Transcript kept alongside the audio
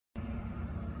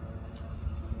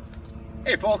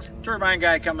Hey folks, Turbine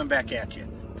Guy coming back at you.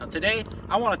 Now today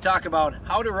I want to talk about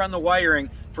how to run the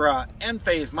wiring for a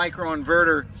Enphase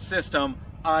microinverter system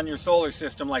on your solar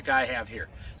system like I have here.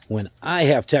 When I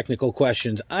have technical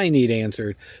questions I need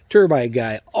answered, Turbine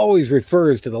Guy always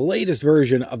refers to the latest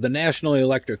version of the National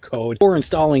Electric Code for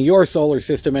installing your solar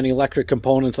system and electric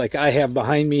components like I have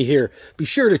behind me here. Be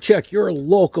sure to check your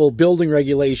local building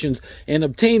regulations and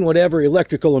obtain whatever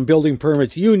electrical and building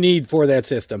permits you need for that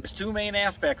system. There's two main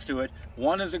aspects to it.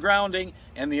 One is the grounding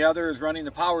and the other is running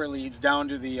the power leads down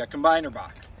to the combiner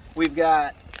box. We've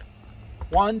got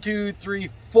 1, 2, 3,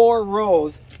 4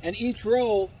 rows, and each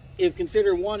row is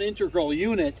considered one integral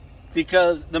unit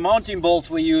because the mounting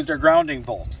bolts we used are grounding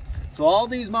bolts. So all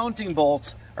these mounting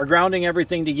bolts are grounding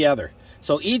everything together.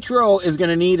 So each row is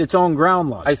going to need its own ground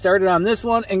lug. I started on this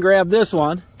one and grabbed this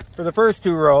one for the first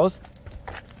 2 rows.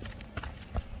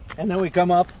 And then we come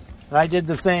up and I did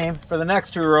the same for the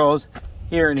next 2 rows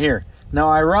here and here. Now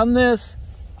I run this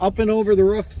up and over the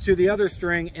roof to the other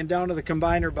string and down to the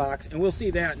combiner box, and we'll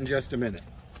see that in just a minute.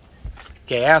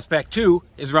 Okay, aspect 2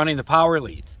 is running the power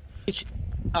leads. Each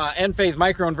Enphase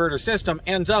microinverter system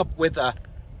ends up with a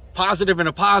positive and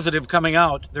a positive coming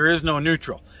out. There is no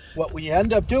neutral. What we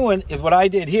end up doing is what I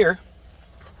did here.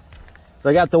 So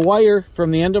I got the wire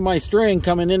from the end of my string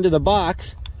coming into the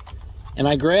box, and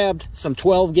I grabbed some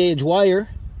 12 gauge wire,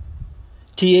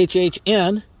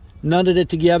 THHN, nutted it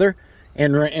together,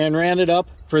 and ran it up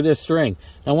for this string.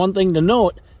 Now one thing to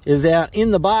note is that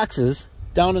in the boxes,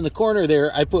 down in the corner there,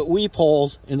 I put weep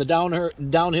holes in the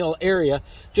downhill area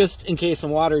just in case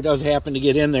some water does happen to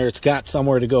get in there. It's got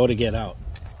somewhere to go to get out.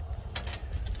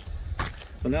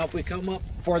 So now if we come up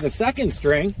for the second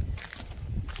string,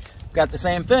 we've got the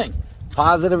same thing.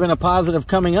 Positive and a positive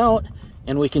coming out,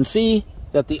 and we can see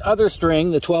that the other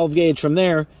string, the 12 gauge from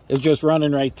there, is just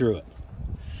running right through it.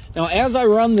 Now as I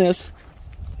run this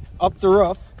up the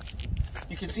roof,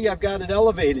 you can see I've got it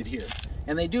elevated here.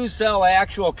 And they do sell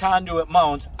actual conduit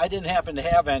mounts. I didn't happen to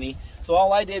have any, so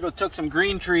all I did was took some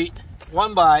green treat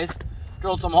 1-bys,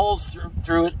 drilled some holes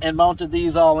through it, and mounted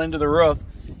these all into the roof.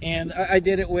 And I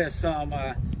did it with some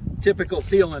typical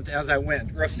sealant as I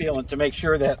went, roof sealant, to make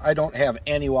sure that I don't have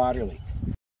any water leaks.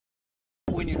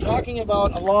 When you're talking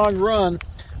about a long run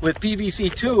with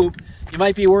PVC tube, you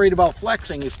might be worried about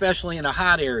flexing, especially in a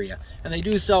hot area. And they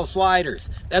do sell sliders.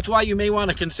 That's why you may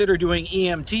want to consider doing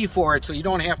EMT for it, so you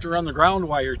don't have to run the ground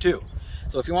wire too.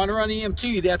 So if you want to run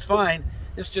EMT, that's fine.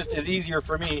 It's just as easier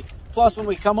for me. Plus when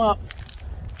we come up,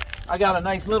 I got a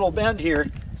nice little bend here,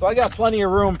 so I got plenty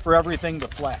of room for everything to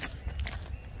flex.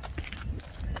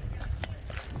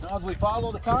 Now as we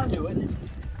follow the conduit,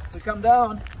 we come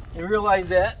down and realize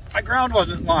that my ground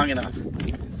wasn't long enough.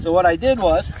 So what I did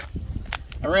was,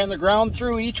 I ran the ground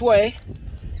through each way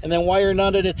and then wire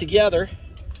nutted it together.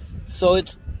 So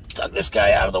it's took this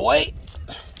guy out of the way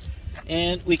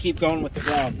and we keep going with the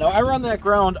ground. Now I run that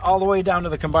ground all the way down to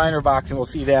the combiner box, and we'll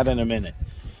see that in a minute.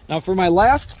 Now for my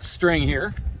last string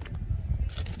here,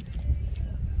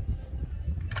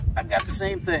 I've got the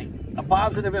same thing. A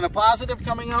positive and a positive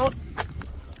coming out,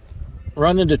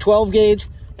 run into 12 gauge,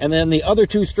 and then the other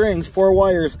 2 strings, 4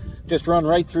 wires, just run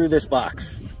right through this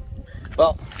box.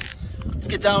 Well, let's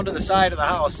get down to the side of the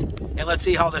house and let's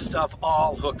see how this stuff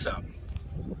all hooks up.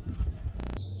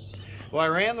 Well, I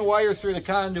ran the wires through the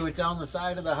conduit down the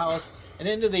side of the house and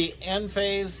into the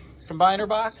Enphase combiner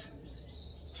box,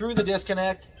 through the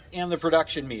disconnect and the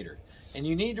production meter. And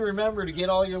you need to remember to get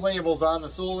all your labels on the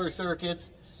solar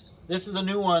circuits. This is a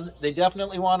new one. They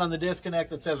definitely want on the disconnect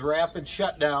that says rapid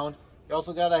shutdown. You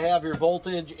also got to have your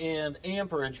voltage and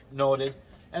amperage noted.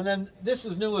 And then this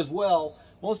is new as well.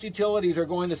 Most utilities are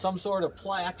going to some sort of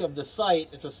plaque of the site.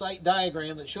 It's a site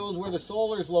diagram that shows where the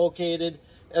solar is located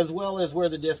as well as where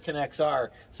the disconnects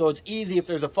are. So it's easy if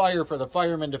there's a fire for the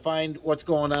firemen to find what's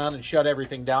going on and shut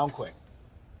everything down quick.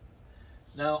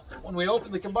 Now, when we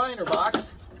open the combiner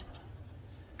box,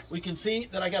 we can see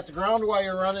that I got the ground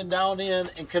wire running down in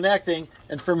and connecting,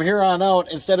 and from here on out,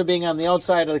 instead of being on the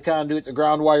outside of the conduit, the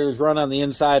ground wires run on the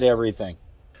inside of everything.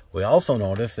 We also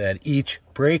notice that each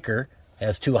breaker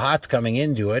has 2 hots coming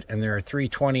into it, and there are 3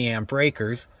 20-amp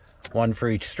breakers, 1 for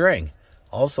each string.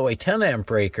 Also a 10-amp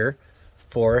breaker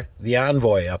for the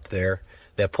Envoy up there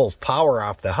that pulls power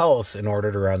off the house in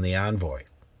order to run the Envoy.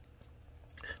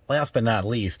 Last but not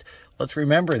least, let's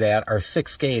remember that our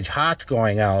 6-gauge hots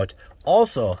going out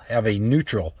also have a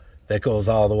neutral that goes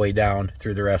all the way down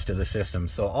through the rest of the system.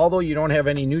 So although you don't have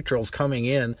any neutrals coming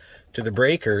in to the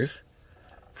breakers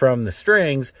from the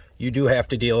strings, you do have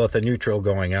to deal with a neutral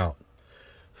going out.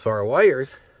 So our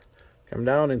wires come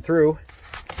down and through,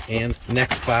 and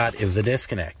next spot is the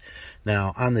disconnect.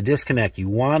 Now on the disconnect, you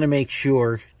want to make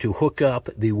sure to hook up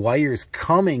the wires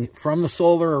coming from the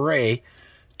solar array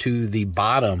to the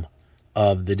bottom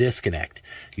of the disconnect.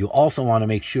 You also want to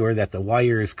make sure that the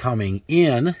wires coming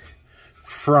in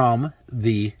from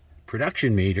the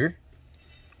production meter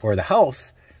or the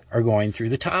house are going through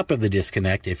the top of the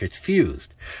disconnect if it's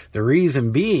fused. The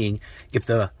reason being, if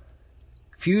the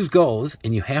fuse goes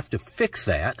and you have to fix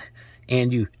that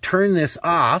and you turn this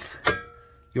off,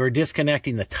 you're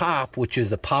disconnecting the top, which is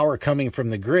the power coming from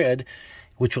the grid,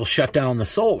 which will shut down the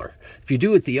solar. If you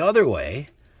do it the other way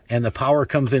and the power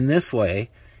comes in this way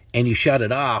and you shut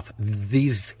it off,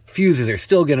 these fuses are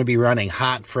still going to be running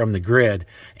hot from the grid,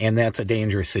 and that's a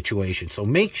dangerous situation. So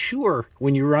make sure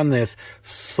when you run this,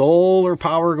 solar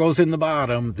power goes in the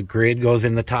bottom, the grid goes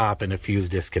in the top, and a fuse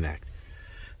disconnect.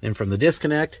 Then from the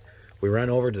disconnect, we run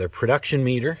over to the production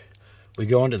meter. We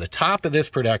go into the top of this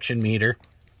production meter,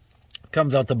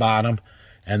 comes out the bottom,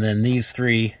 and then these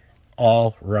three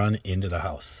all run into the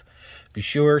house. Be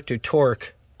sure to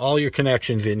torque all your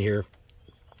connections in here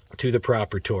to the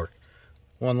proper torque.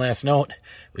 One last note,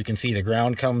 we can see the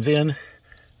ground comes in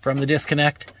from the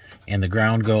disconnect and the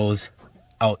ground goes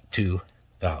out to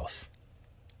the house.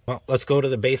 Well, let's go to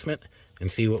the basement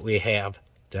and see what we have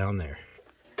down there.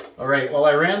 All right, well,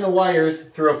 I ran the wires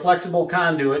through a flexible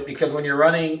conduit because when you're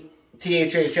running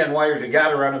THHN wires, you got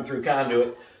to run them through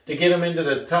conduit to get them into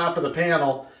the top of the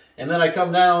panel. And then I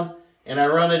come down and I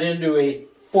run it into a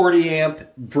 40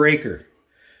 amp breaker.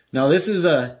 Now this is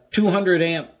a 200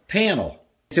 amp panel.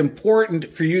 It's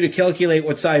important for you to calculate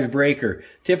what size breaker.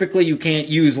 Typically you can't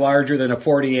use larger than a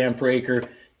 40 amp breaker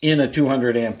in a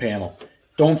 200 amp panel.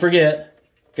 Don't forget,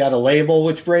 got to label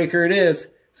which breaker it is,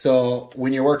 so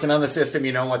when you're working on the system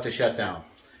you know what to shut down.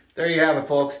 There you have it,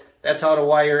 folks. That's how to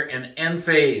wire an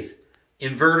Enphase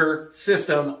inverter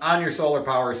system on your solar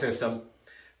power system.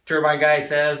 Turbine Guy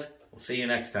says, we'll see you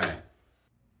next time.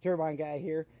 Turbine Guy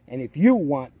here, and if you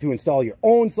want to install your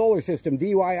own solar system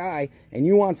DIY and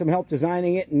you want some help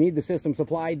designing it and need the system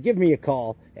supplied, give me a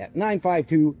call at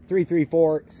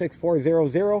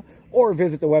 952-334-6400 or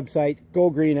visit the website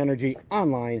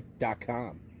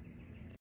gogreenenergyonline.com.